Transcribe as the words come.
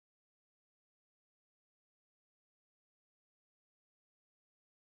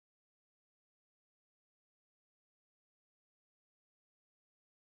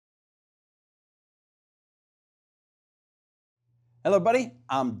Hello, buddy.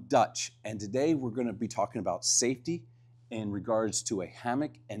 I'm Dutch, and today we're going to be talking about safety in regards to a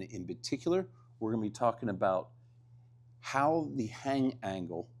hammock, and in particular, we're going to be talking about how the hang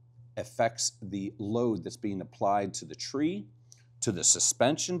angle affects the load that's being applied to the tree, to the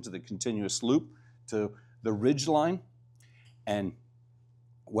suspension, to the continuous loop, to the ridge line. And,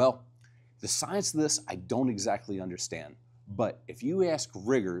 well, the science of this I don't exactly understand, but if you ask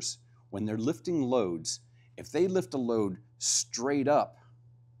riggers when they're lifting loads, if they lift a load straight up,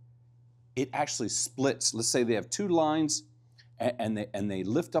 it actually splits. Let's say they have two lines and they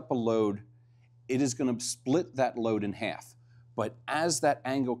lift up a load, it is going to split that load in half. But as that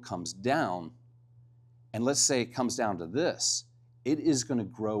angle comes down, and let's say it comes down to this, it is going to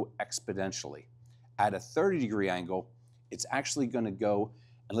grow exponentially. At a 30-degree angle, it's actually going to go,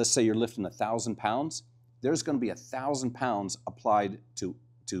 and let's say you're lifting 1,000 pounds, there's going to be 1,000 pounds applied to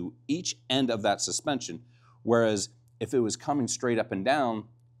each end of that suspension. Whereas if it was coming straight up and down,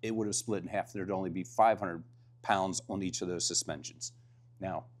 it would have split in half. There'd only be 500 pounds on each of those suspensions.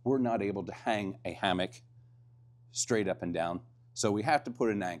 Now, we're not able to hang a hammock straight up and down, so we have to put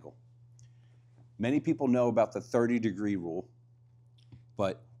an angle. Many people know about the 30-degree rule,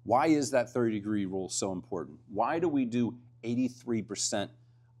 but why is that 30-degree rule so important? Why do we do 83%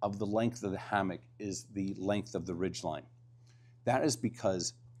 of the length of the hammock is the length of the ridge line? That is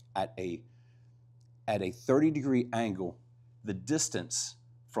because at a 30-degree angle, the distance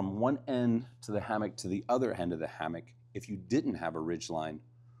from one end to the hammock to the other end of the hammock, if you didn't have a ridge line,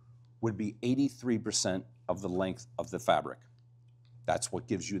 would be 83% of the length of the fabric. That's what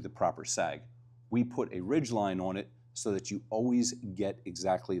gives you the proper sag. We put a ridge line on it so that you always get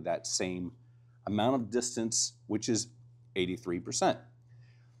exactly that same amount of distance, which is 83%.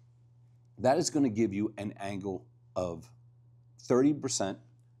 That is going to give you an angle of 30%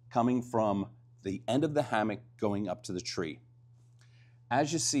 coming from the end of the hammock going up to the tree.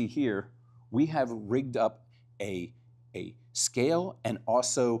 As you see here, we have rigged up a scale and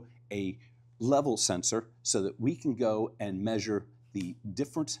also a level sensor so that we can go and measure the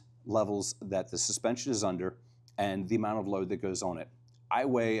different levels that the suspension is under and the amount of load that goes on it. I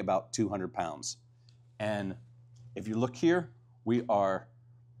weigh about 200 pounds. And if you look here, we are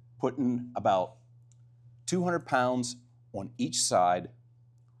putting about 200 pounds on each side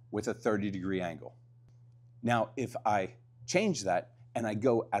with a 30-degree angle. Now, if I change that and I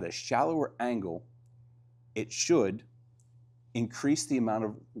go at a shallower angle, it should increase the amount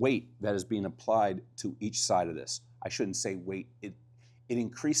of weight that is being applied to each side of this. I shouldn't say weight, it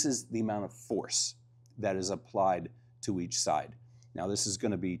increases the amount of force that is applied to each side. Now, this is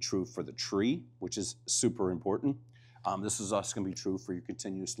going to be true for the tree, which is super important. This is also going to be true for your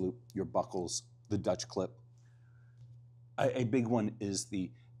continuous loop, your buckles, the Dutch clip. A big one is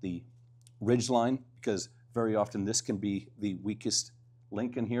the ridge line, because very often this can be the weakest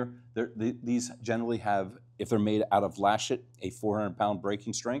link in here. These generally have, if they're made out of lashet, a 400-pound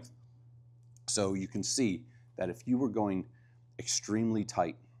breaking strength. So you can see that if you were going extremely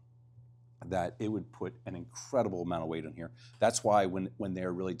tight, that it would put an incredible amount of weight on here. That's why when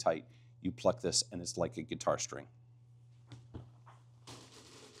they're really tight, you pluck this and it's like a guitar string.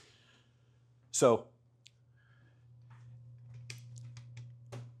 So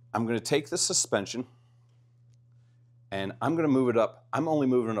I'm going to take the suspension and I'm going to move it up. I'm only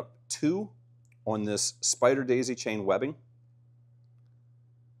moving it up 2 on this spider daisy chain webbing.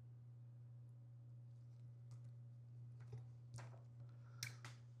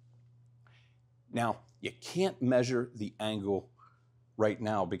 Now, you can't measure the angle right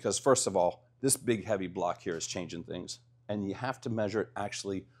now because, first of all, this big heavy block here is changing things, and you have to measure it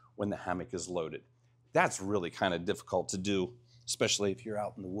actually when the hammock is loaded. That's really kind of difficult to do, especially if you're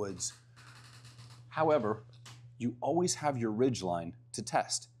out in the woods. However, you always have your ridge line to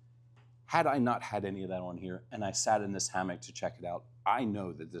test. Had I not had any of that on here and I sat in this hammock to check it out, I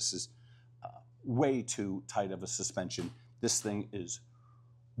know that this is way too tight of a suspension. This thing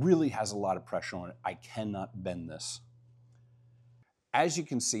really has a lot of pressure on it. I cannot bend this. As you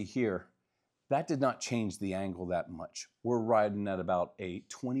can see here, that did not change the angle that much. We're riding at about a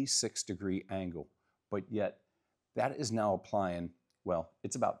 26-degree angle, but yet that is now applying, well,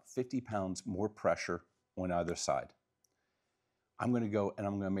 it's about 50 pounds more pressure on either side. I'm going to go and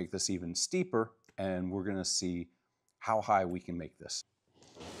I'm going to make this even steeper, and we're going to see how high we can make this.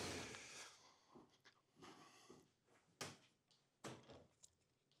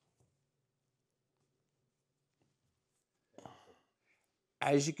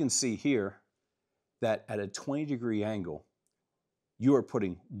 As you can see here, that at a 20-degree angle, you are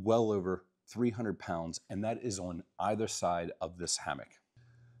putting well over 300 pounds, and that is on either side of this hammock.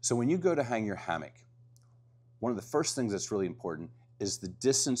 So when you go to hang your hammock, one of the first things that's really important is the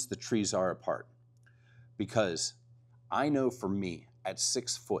distance the trees are apart. Because I know for me, at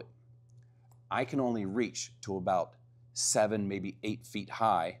 6 foot, I can only reach to about 7, maybe 8 feet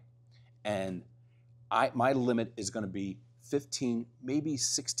high, and my limit is going to be 15, maybe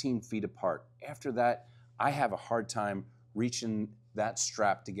 16 feet apart. After that, I have a hard time reaching that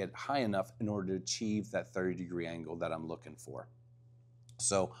strap to get high enough in order to achieve that 30-degree angle that I'm looking for.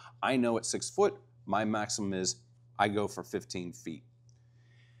 So I know at 6 foot, my maximum is I go for 15 feet.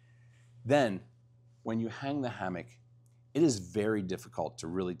 Then, when you hang the hammock, it is very difficult to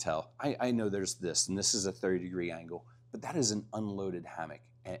really tell. I know there's this, and this is a 30-degree angle, but that is an unloaded hammock,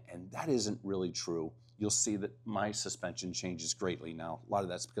 and that isn't really true. You'll see that my suspension changes greatly now. A lot of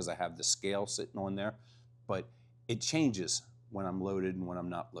that's because I have the scale sitting on there, but it changes when I'm loaded and when I'm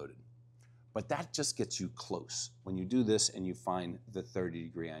not loaded. But that just gets you close when you do this and you find the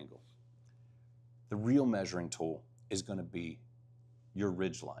 30-degree angle. The real measuring tool is going to be your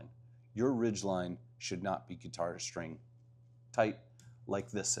ridge line. Your ridge line should not be guitar string tight like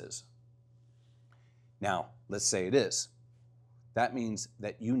this is. Now, let's say it is. That means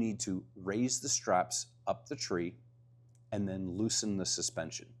that you need to raise the straps up the tree and then loosen the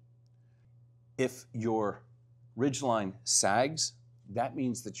suspension. If your ridge line sags, that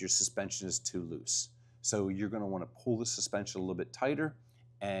means that your suspension is too loose. So you're going to want to pull the suspension a little bit tighter,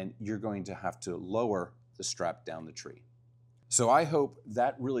 and you're going to have to lower the strap down the tree. So I hope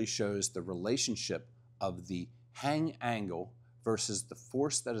that really shows the relationship of the hang angle versus the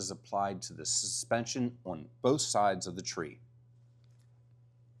force that is applied to the suspension on both sides of the tree.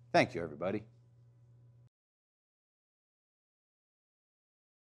 Thank you, everybody.